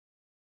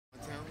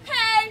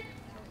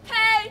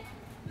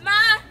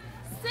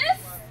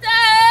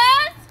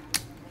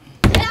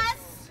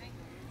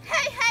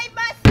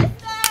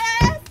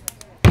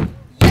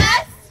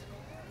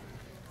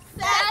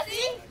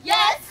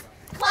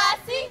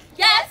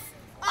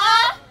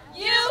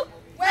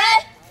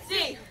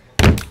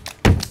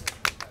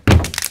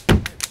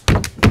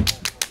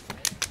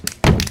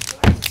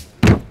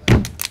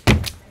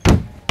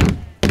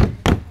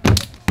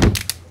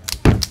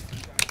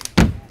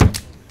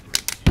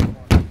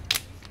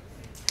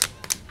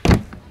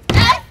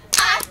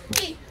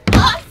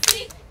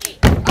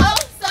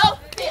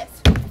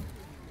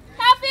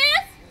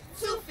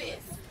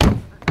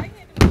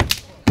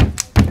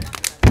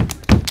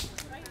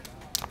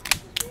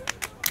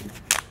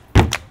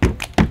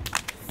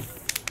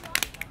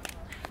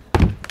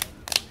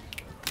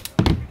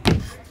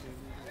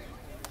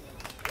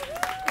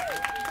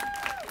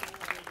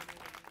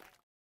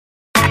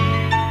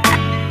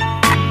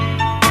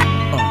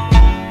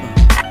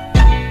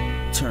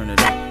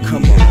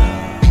Come on,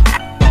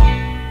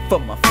 for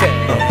my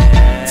fam,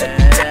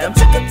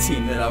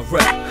 team that I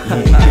rap.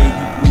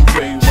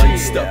 Blu-ray, white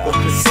stuff on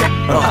cassette.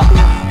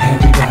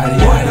 Everybody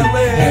wanna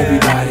live,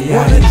 everybody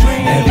wanna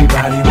dream,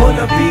 everybody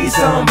wanna be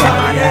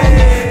somebody.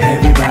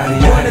 Everybody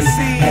wanna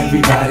see,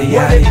 everybody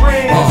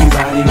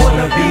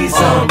wanna be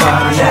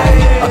somebody.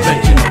 I bet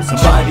you know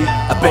somebody,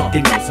 I bet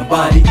they know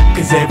somebody,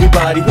 cause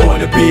everybody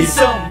wanna be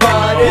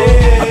somebody.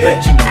 I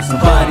bet you know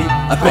somebody,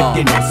 I bet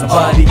they know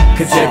somebody,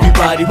 cause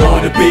everybody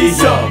wanna be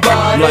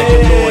somebody. Like a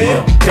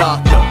lawyer,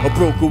 doctor, a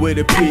broker with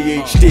a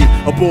PhD,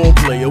 a ball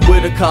player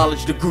with a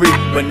college degree,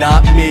 but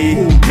not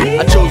me.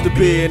 I chose to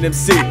be an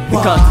MC.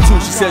 The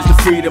Constitution says the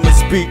freedom of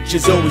speech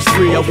is always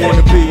free. I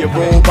wanna be a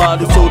role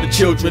model so the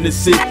children to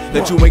see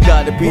that you ain't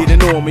gotta be the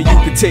norm and you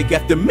can take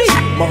after me.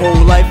 My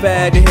whole life I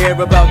had to hear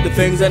about the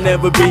things I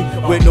never be,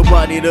 with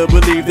nobody to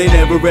believe they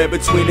never read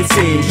between the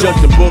scenes.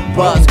 Just a book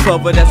box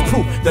cover, that's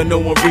proof that no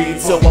one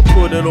reads, so I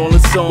put it on a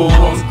song.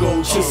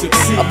 To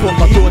succeed, I put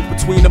my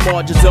thoughts between the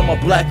margins of my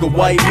black or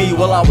white me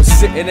while I was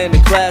sitting in the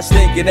class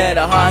thinking at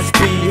a high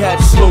speed. Had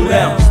to slow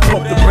down,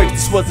 pump the brakes,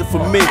 this wasn't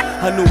for me.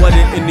 I knew I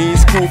didn't need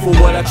school for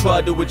what I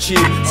tried to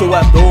achieve. So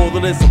after all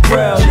of this, I'm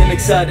proud and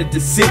excited to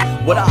see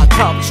what I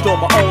accomplished on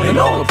my own and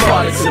all the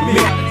products of me.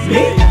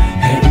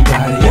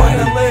 Everybody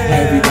wanna live,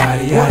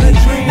 everybody wanna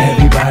dream,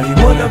 everybody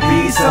wanna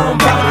be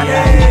somebody.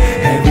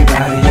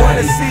 Everybody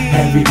wanna see,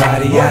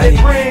 everybody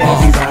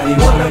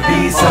wanna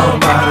be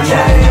somebody.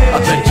 I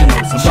bet you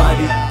know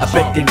somebody, I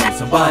bet they know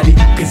somebody,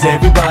 cause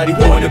everybody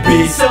wanna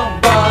be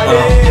somebody.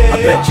 I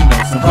bet you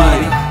know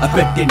somebody, I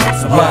bet they know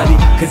somebody,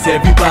 cause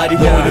everybody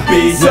wanna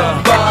be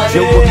somebody.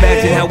 Yo,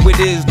 imagine how it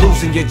is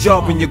losing your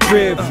job in your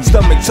crib,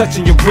 stomach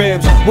touching your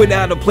ribs,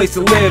 without a place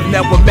to live.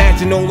 Now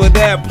imagine all of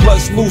that,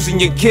 plus losing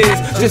your kids,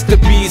 just to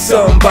be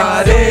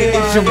somebody.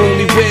 It's your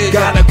only wish.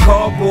 Got a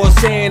cardboard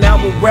saying I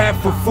will rap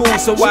for food,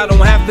 so I don't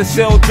have to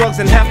sell drugs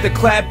and have to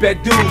clap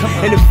at dudes.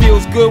 And it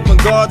feels good when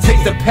God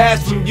takes the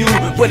past from you,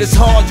 but it's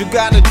hard, you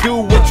gotta do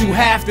what you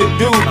have to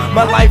do.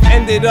 My life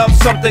ended up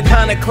something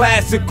kinda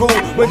classical,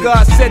 when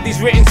God said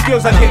these written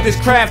skills I give this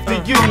craft to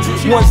you.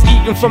 Once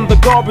eating from the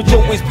garbage,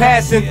 always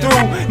passing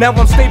through. Now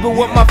I'm stable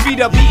with my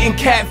feet up, eating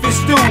catfish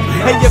stew.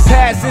 And your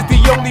past is the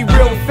only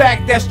real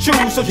fact that's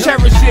true, so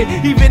cherish it,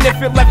 even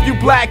if it left you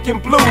black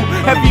and blue.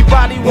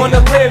 Everybody wanna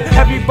live,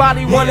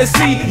 everybody wanna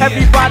see,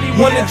 everybody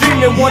wanna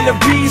dream and wanna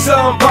be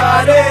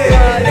somebody.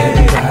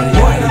 Everybody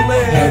wanna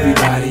live,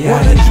 everybody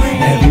wanna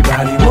dream,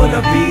 everybody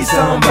wanna be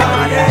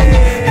somebody.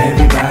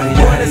 Everybody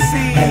wanna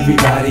see,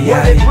 everybody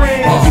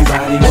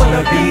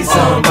wanna be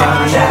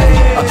somebody.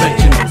 I bet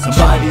you know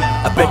somebody,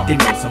 I bet they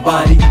know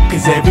somebody,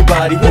 cause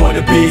everybody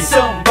wanna be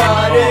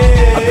somebody.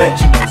 I bet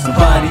you know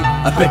somebody,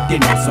 I bet they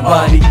know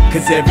somebody,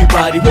 cause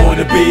everybody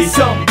wanna be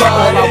somebody.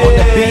 All I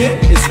wanna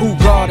be is who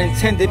God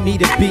intended me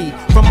to be.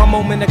 From my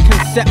moment of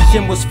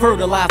conception was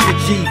fertilized with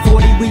G.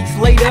 40 weeks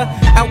later,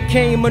 out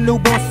came a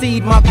newborn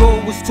seed. My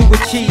goal was to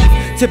achieve,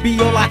 to be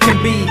all I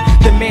can be,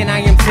 the man I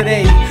am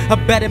today. A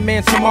better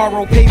man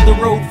tomorrow, pave the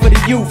road for the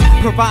youth,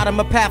 provide them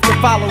a path to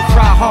follow,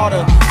 try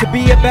harder to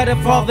be a better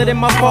father than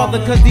my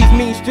father, cause these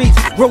mean streets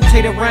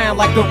rotate around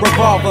like a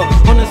revolver.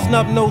 On a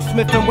snub nose,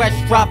 Smith & West,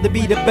 strive to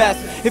be the best.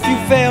 If you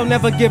fail,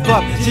 never give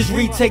up, just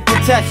retake the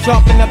test,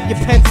 sharpen up your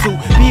pencil,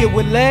 be it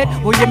with lead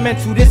or your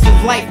mental. This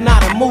is life,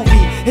 not a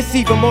movie, it's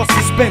even more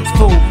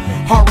suspenseful,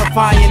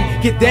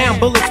 horrifying. Get down,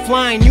 bullets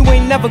flying, you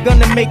ain't never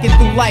gonna make it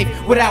through life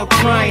without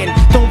trying.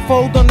 Don't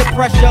fold under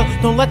pressure,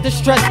 don't let the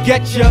stress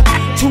get you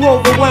too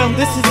overwhelmed.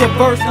 This is a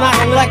verse, not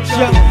a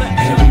lecture.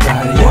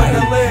 Everybody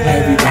wanna live,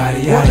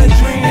 everybody wanna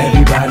dream,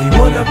 everybody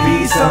wanna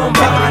be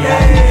somebody.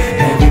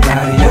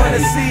 Everybody wanna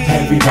see,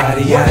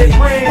 everybody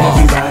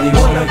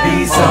wanna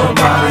be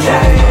somebody.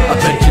 I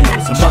bet you know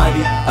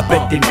somebody, I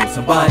bet they know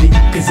somebody,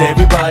 cause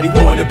everybody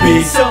wanna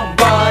be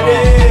somebody.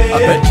 I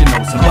bet you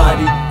know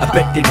somebody, I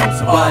bet they know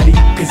somebody,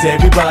 cause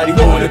everybody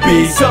wanna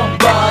be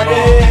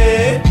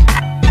somebody.